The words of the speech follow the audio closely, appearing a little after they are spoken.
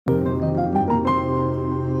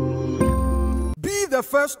the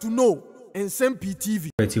first to know. Nsem-Pii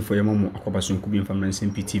TV. For your mom, Akobasun could be from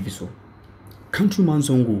Nsem-Pii TV. So, Countryman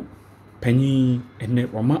Songo, Penny, and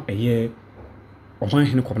Oma a year,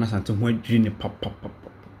 Omanhene Kobana Santo, who dream a pop.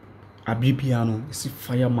 Abri piano, see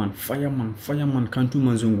fireman,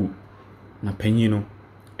 Countryman Songo. Na Penny no,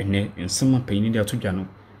 and then in summer Penny there to Jano.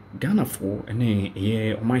 Ghana for and a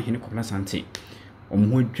year, Omanhene Kobana Sante, or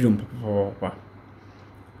more dream papa.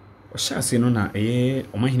 Shall say no na eh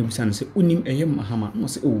Omanhene busan say unim eh mahama no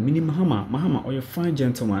say oh mini mahama or your fine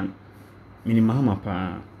gentleman mini mahama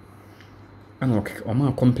pa ana ok o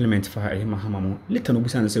ma compliment fa eh mahama mo later no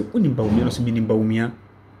busan say unim Bawumia no say mini Bawumia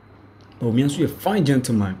so a fine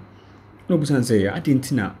gentleman no busan say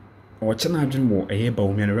adentina o chana adwen mo eh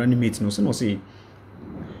Bawumia no running mate no say no say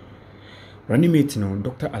running mate no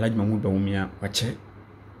Dr. Alhaji Mahmoud Bawumia wache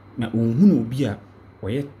na ohunu obi a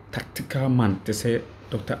oye tactical man to say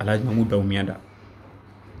Dr. Alhaji Mahmoud Bawumia da.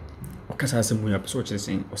 Okasa asemu ya so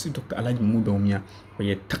saying, o say Dr. Alhaji Mahmoud Bawumia o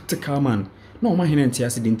ye tactical man. No Omanhene nti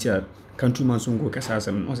accident ya Countryman Songo kasa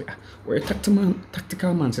asemu no say o ye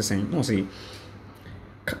tactical man saying no say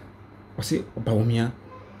o say Bawumia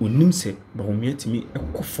onim se Bawumia timi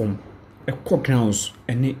ekofom ekọ grounds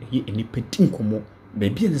ene ye eni pedin komo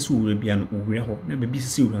baby ase so wura bia no wura ho na baby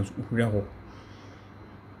ase wura so wura ho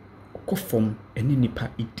ekofom ene nipa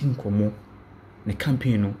edin komo. The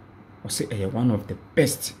campaign no was say one of the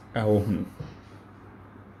best now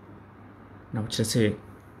just say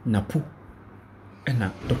NAPO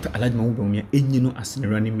and Dr. Alhaji Mahmoud Bawumia enyino as the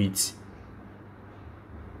running mate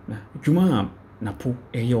na juma NAPO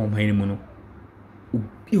Omanhene mo no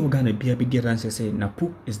obi organa bia be get answer say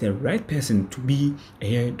NAPO is the right person to be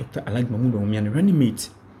Dr. Alhaji Mahmoud Bawumia the running mate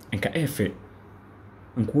enka efe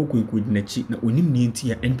nko nachi na onim ni nti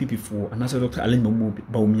ya NPP for anasa Dr. Alhaji Mahmoud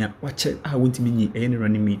Bawumia wache wonti menyi ne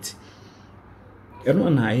running mate eno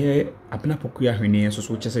na abena pokuya hwene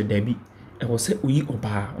so chese dabi e wo se oyi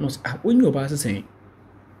oba no onyi oba se sen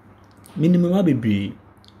minimum wa bebre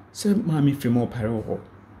se ma mi femo pare wo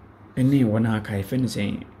ene wona aka ife ni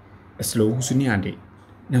sen slow husu ni ade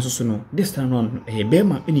na so no this time round be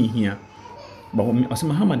ma eni hia ba o se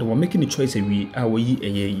Muhammad wo making a choice we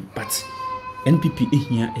woyi but NPP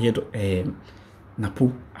here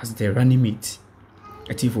NAPO as the running mate.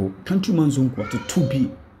 Ativo Countryman Songo to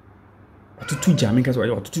be to Jamaica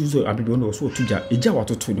so to so abido no so to ja eja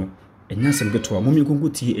wato to no enya sem geto a momi kongo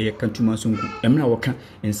ti Countryman Songo emra woka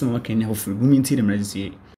ensan waka ne hofre momi ti dem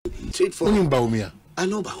razi straight for Bawumia I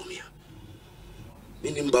know Bawumia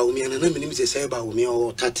minim Bawumia na minim say Bawumia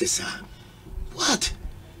o tatisa what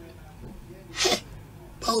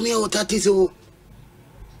Bawumia o tatisa.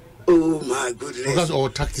 Oh my goodness. Because all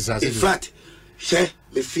tactics are in fact, she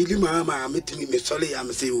me feeling mama meet me sorry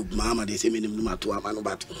am say mama they say me no to amano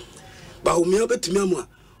but Bawumia betimi am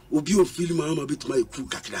obi o feel mama betimi ku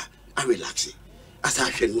kakra I relax as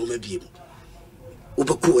I hwe no ma biem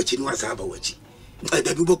obako wachi no asaba wachi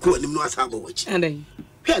da bi obako anim no asaba wachi and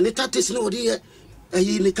hwe ne tactics no odi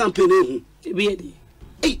ni campaign ehu be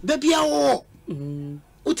dey baby awo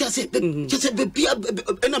uti say just baby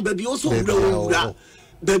na baby also wura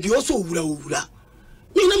baby also wura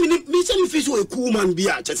me say me face a cool man be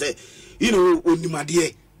a say you know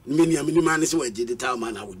onimade me man say we the town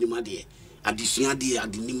man onimade adisua de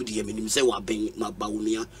adenim de me say wa ben ma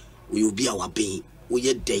Bawumia we obi a wa ben we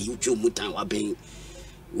ye dey uchu mutan wa ben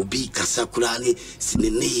obi kasakura ni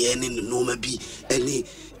sinene ye ni no ma bi any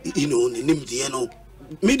you know nim de no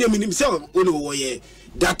me say ono ye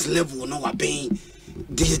that level no wa ben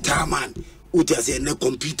digital man uti say na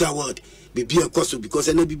computer world bibia koso because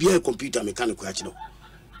na bibia computer mechanical actually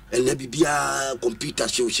and na bibia computer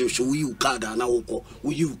show you card na woko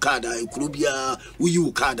you card ekrobia you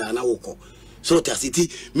card na woko so that city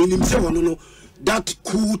minim say wono no that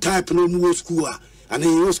cool type no mu school and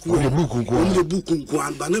you school on the book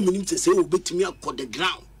nko ba na minim say obetimi akọ the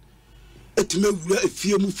ground etime wura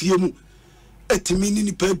efiemu etimi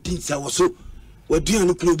ni painting sa woso waduan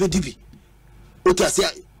no klo bedibi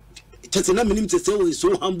otase just na minim say we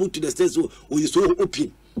so humble to the stage so we so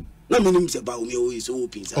open na minim say Bawumia we so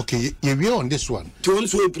open sir. Okay, we are on this one to one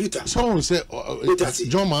so Britain someone say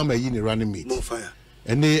John Mahama yi ni running mate more fire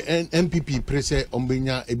and the MPP press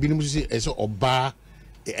ombenya ebinim say eso oba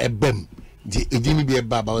ebem di edimi bi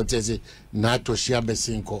eba ba won say na to shia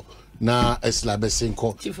besinko na esla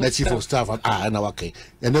besinko na chief of staff na wake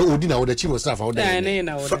and odi na the chief of staff out there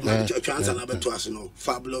na chance na beto aso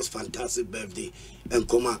fabulous fantastic birthday and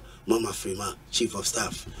Nkoma Mama Frema chief of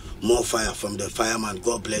staff more fire from the fireman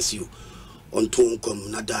God bless you on to nkom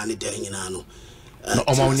na dani de nyina no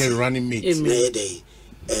Omanhene running mate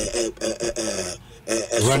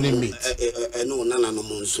running mate. No, nana no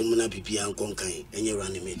monsum na pipi ankon kan. Enye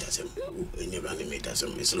running mate asem. Enye running mate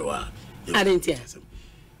asem. Misloa. I didn't hear.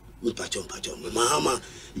 Mpacho. Mama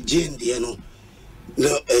Jane de no.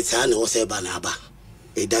 No, it's an ose banaba.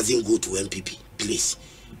 It doesn't go to MPP, please.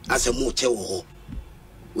 As a mo chewo.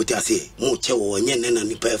 What I say, mo chewo nye na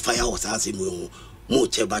ni fire was as mo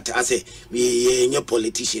che, but I say we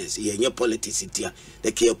politicians, ye politicians,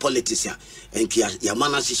 the key politician, and kia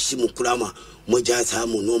yamana shimu kurama, mo jazz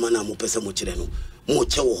hamu no mana mo pesa mo chireno, mo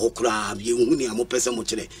chewo hokra, yuni mo pesa mo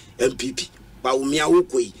chire, MPP, Bawumia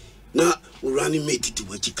ukui, na running mate to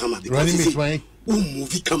what you come up because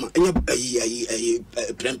movie come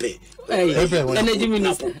prempe energy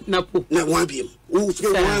minister NAPO na one beam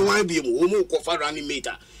one beam wo ko fa running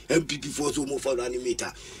meter MPP for so mo fa running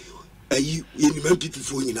meter you MPP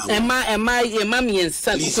for you now ema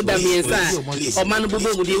miensa kuda miensa omanu bobo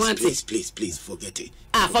wo dey want please forget it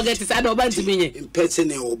forget it I don't want to be in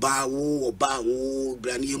person oba wo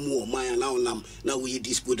brani mu o man na we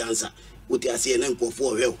this good dancer. What I say and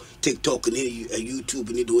for well TikTok YouTube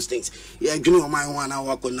and those things. Yeah, you know my 1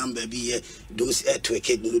 hour number be those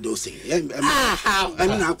twerking those things. How? I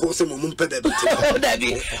mean I call some mum pepe. Oh that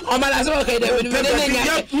be. O man as okay there.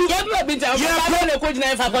 Yeah, been I go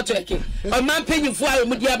na fa for twerking. O man pay you for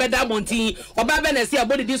mu dia be da montin. O ba be na see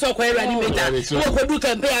abodi this so kwa animator. Wo ko do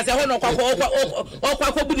campaign as ho no kwa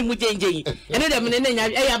budi mu jenjen. And them na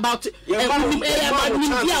about about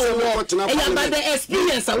the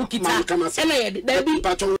experience ukita. And I there be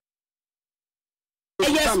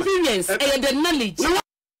experience, the knowledge.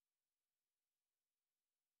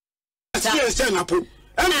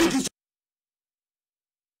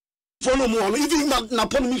 Follow more. Even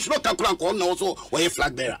NAPO me should not crack on also or a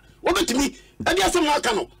flag bearer. What to me? And there's some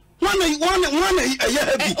cano. One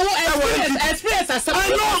experience as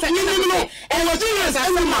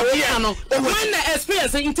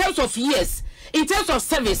experience in terms of years, in terms of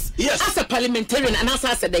service, yes, as a parliamentarian and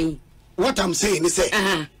as a day. What I'm saying is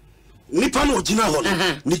nipa no gina ho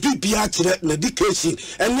ni do bia kire na dedication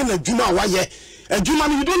enye na djuma waye adjuma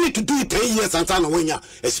you don't need to do it 10 years and sana wenya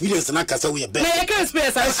experience na kasa we be na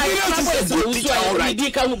experience I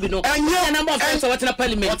di ka mu bi no enye number of friends what na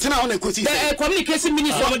parliament what na on equity the communication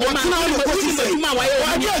minister what na on equity adjuma waye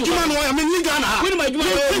adjuma no waye me ni Ghana ha we ma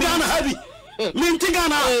Ghana heavy Minti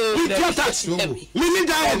Ghana, we tax. Mini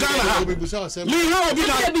down Ghana. Me how be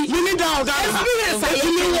that? Mini down Ghana.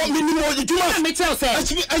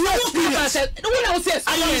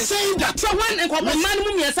 I am saying that. So when a man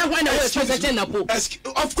who is when I was president NAPO.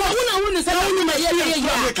 Of course, when I say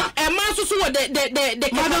a man so the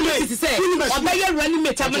cabinet say obey running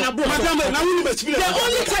mate amana bro. The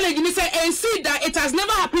only challenge me say and see that it has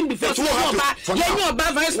never happened before. So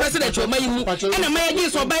Oba vice president Omanhene and Omanhene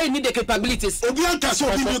is obey need the capabilities. What I'm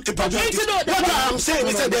saying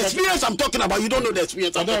is that the experience I'm talking about, you don't know the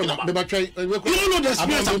experience I'm talking about. You don't know the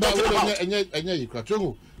experience I'm talking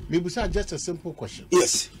about. Maybe just a simple question.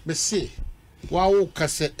 Yes. Me say, wow,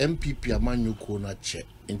 kase MPP amanyu kona che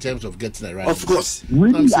in terms of getting a right. Of course. No,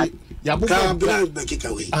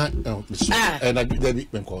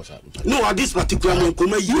 at this particular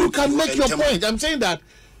moment, you can make your point. I'm saying that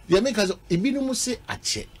the Americans, Ibinumu say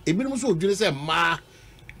ache, Ibinumu so say ma.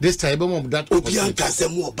 This time of that Obianka say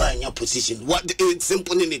more buying your position. What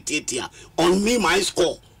simple in it here on me my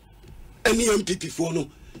score. Any MPP for no,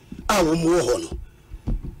 I will more honor.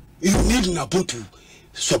 You need NAPO to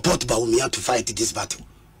support Bawumia to fight this battle.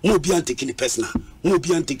 More beyond taking it personal, more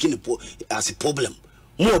beyond taking it as a problem.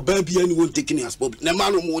 More baby anyone taking it as problem. No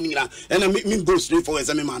man morning and I mean go straight for as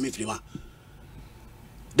a mammy frima.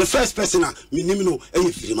 The first person me no any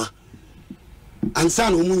frima. And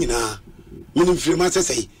son umuna. Meaning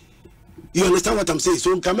say, you understand what I'm saying?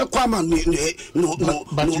 So come no but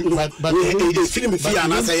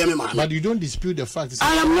you don't dispute the fact.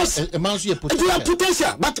 I am not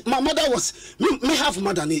potential. But my mother was me have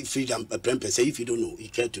mother need freedom say if you don't know, you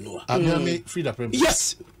care to know. Freedom.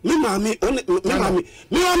 Yes, me mommy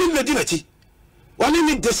Medinati. One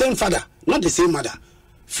need the same father, not the same mother.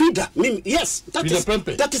 Freedom, yes,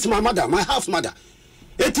 that is my mother, my half mother.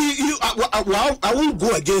 I won't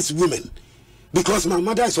go against women. Because my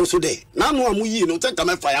mother is also there. Now no amuyi no take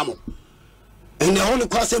come fire mo. And the only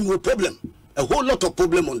cause a problem. A whole lot of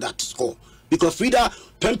problem on that score. Because Frida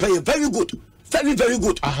Pempe is very good. Very, very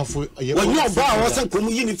good. When you wasn't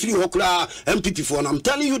coming free MPP for, and I'm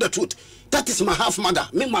telling you the truth. That is my half mother.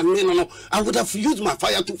 Me man, no. I would have used my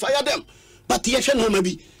fire to fire them. But yes, no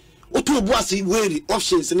maybe. Otu boasi weary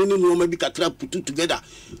options and no maybe katra put together.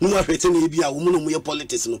 No afetene bi a woman no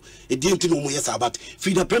politics no. E didn't know yes about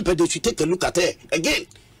Frida Pempe. They should take a look at her again.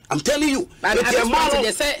 I'm telling you. I am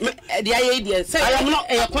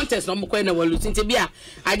not a contest no more na walu tinti bia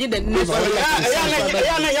aje the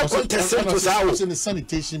contest to the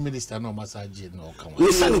sanitation minister no massage no come.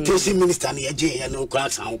 The sanitation minister na je no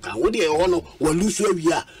class an kan. Wo de no walu so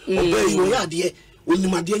awia obey yo ya de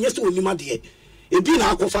onimade nya so onimade ebi na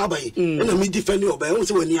akofa abaye na me defend you obey won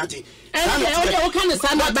se wani age. O kan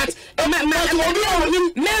say na but Mary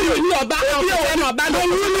ni oba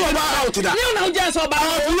out that. You know just oba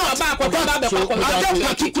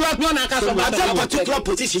particular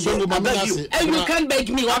position you beg you. And you can't beg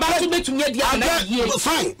me oba to be to me dia na ye.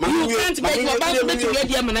 Fine. You can't beg me oba to be to me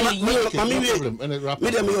dia na ye.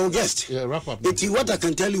 Me dem your guest. Yeah, wrap up. It's what I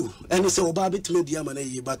can tell you. And say oba be to me dia na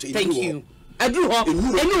ye but thank you. I do hope.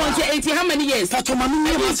 Anyone say 80 how many years? Let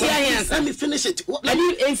me finish it. Let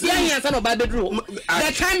me years and about the room.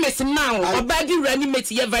 The time is now. Obadi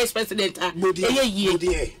reanimate your vice president.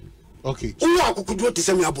 Okay. Who are could do to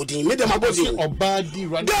send me abodi? Made them abodi. Obadi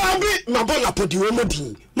reanimate. My bona podi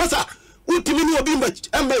omodi. Masa. Ultimi no bi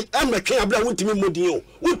am twen abla ultimi modi.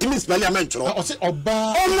 Ultimi parliament ro. O say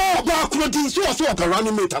oba. Omo oba kurodi so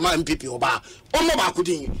reanimate ama MPP oba. Omo ba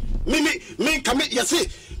kudin. Me come yesi.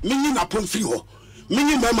 Me na pon free ho me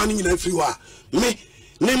ni mama ni na free ho me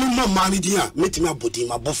mama ni dia metimi abodi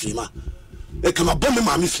ma bo free ma e kama bo me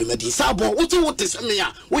ma me free ma di sabo wo te se me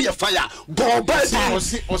ya wo ye fire bo ba di o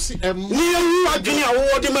si ni wu adwen a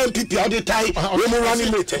wo de man pipi a de tai wo mo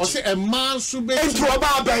running mate o si e man so be entro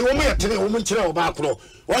oba ba wo mo ye tere wo mo kire oba akro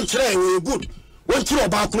won kire we good won kire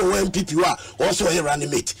oba akro wo MPP wa wo so ye running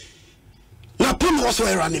mate na pon wo so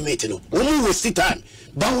ye running mate no wo mo waste time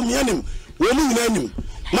Bawumia nim wo mo nyina nim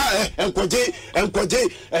ma enkoje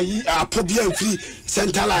apobia free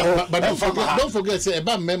center line but don't forget say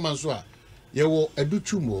eba memman so a ye wo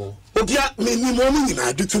adutum ho obia minimum mo nyina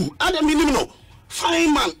adutum ada minimum no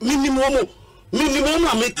fine man minimum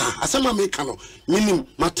ameka asema ameka no minimum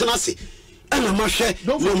matenase ana mahwe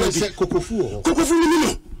don't forget say kokofu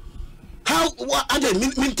minimum how ada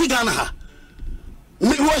mintigana ha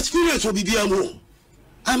me experience obibia mo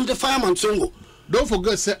I'm the fireman Songo. Don't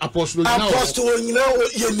forget say apostle you know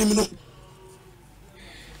yenimno.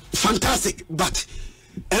 Fantastic, but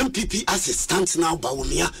MPP as it stands now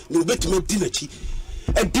Bawumia no betime dinachi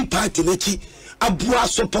a deep party nachi abua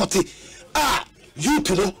support you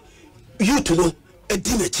to know a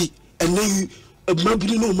dinachi and then a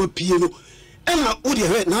mabili no more piano and what you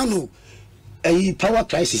heard now no a power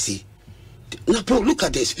crisis. NAPO, look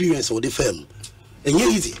at the experience of the firm and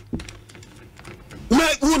easy.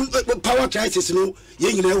 Power crisis no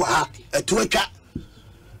yen na wa to atwa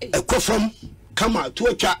ekofom kama to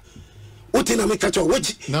atwa utina me catch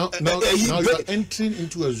which now you are entering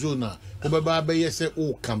into a zone obeba be say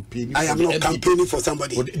o campaign. I am not campaigning for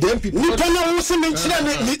somebody. Then people no say mention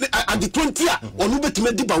at the 20 onu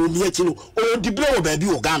betime di Bawumia chi no o di blow baby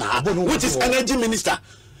o Ghana which is energy minister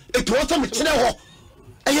it was me kire ho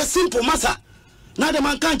e simple matter na the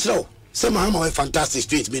man can kire say Mahama a fantastic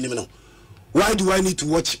street minimum. Why do I need to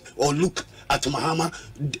watch or look at Mahama,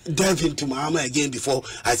 delve into Mahama again before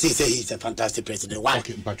I say he's a fantastic president? Why?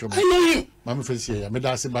 Okay, I know him.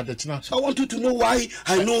 So I want you to know why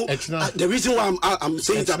I know the reason why I'm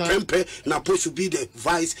saying that Prempe NAPO should be the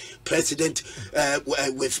vice president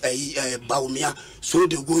with Bawumia, so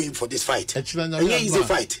they'll go in for this fight. And here is a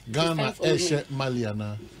fight. Ghana,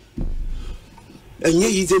 Maliana. And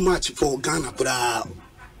here is a match for Ghana.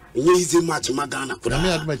 Easy match Ghana.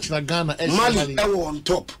 Mali on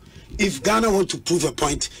top. If Ghana want to prove a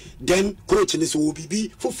point, then coach in this will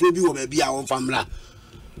be for free will be our family.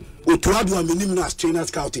 O to have a minimum as trainer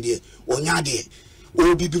scout today, or Nyade,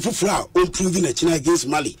 will be before flower on proving a China against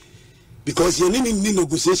Mali. Because your name in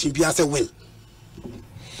negotiation be as a win.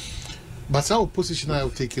 But our position I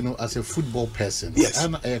will take as a football person. Yes.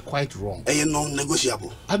 And quite wrong. And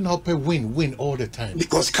non-negotiable. And now win all the time.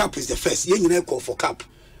 Because cup is the first. You need call for cup.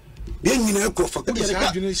 Then you know for now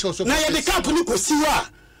the company ko siwa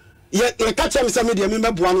ye catch me say me dey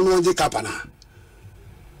member one no je cap na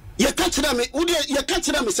ye catch me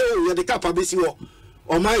say ye the cap abesi wo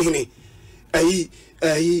Omanhene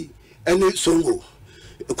eni Songo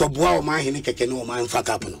ko boa Omanhene keke no man fa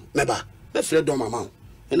cap no meba be fre do mama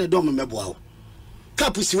ene do me boa wo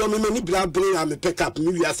cap siwa me ni bra bra me pick up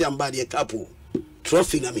me wi ase amba de cap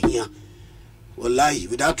trophy na me hia wallahi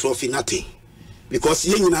without trophy nothing. Because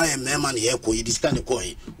yen na e mema na ye ko yi diska ne ko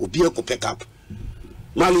yi obi e ko pick up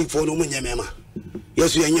Mali for no munye mema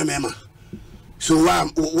yes you enya mema so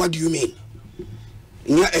what do you mean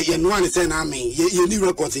ye no one say na mean ye ni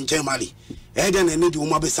records in Mali e den na need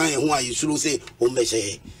wo be sign ho a you should say o be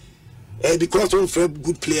say because we have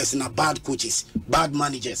good players and bad coaches bad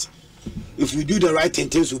managers if we do the right thing,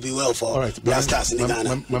 things will be well for Blasters in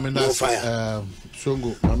Ghana. No fire.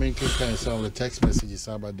 Songo, my main can sound the text messages,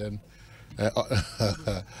 but then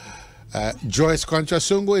Joyce Contra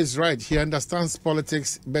Songo is right. He understands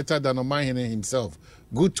politics better than Omanhene himself.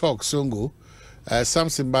 Good talk, Songo.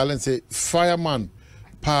 Samson Balance say, fireman,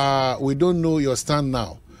 we don't know your stand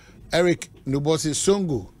now. Eric Nubosi,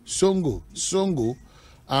 Songo.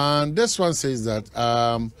 And this one says that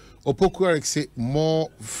Opoku Eric say, more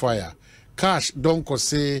fire. Cash Donko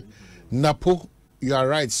say, NAPO, you are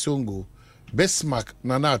right, Songo. Besmak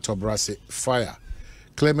Nana Tobra say, fire.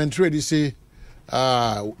 Clement Reddy say,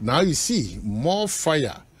 now you see, more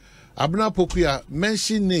fire. Abna Pokuya,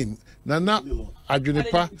 mention name. Nana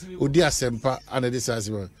Adjunepa, Udia Sempa, and this as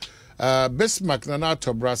well. Besmak Nana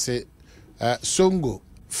Tobra say, Songo,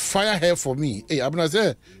 fire hair for me. Hey, Abna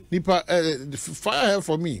say, Nipa, fire hair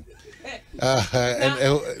for me. Fire,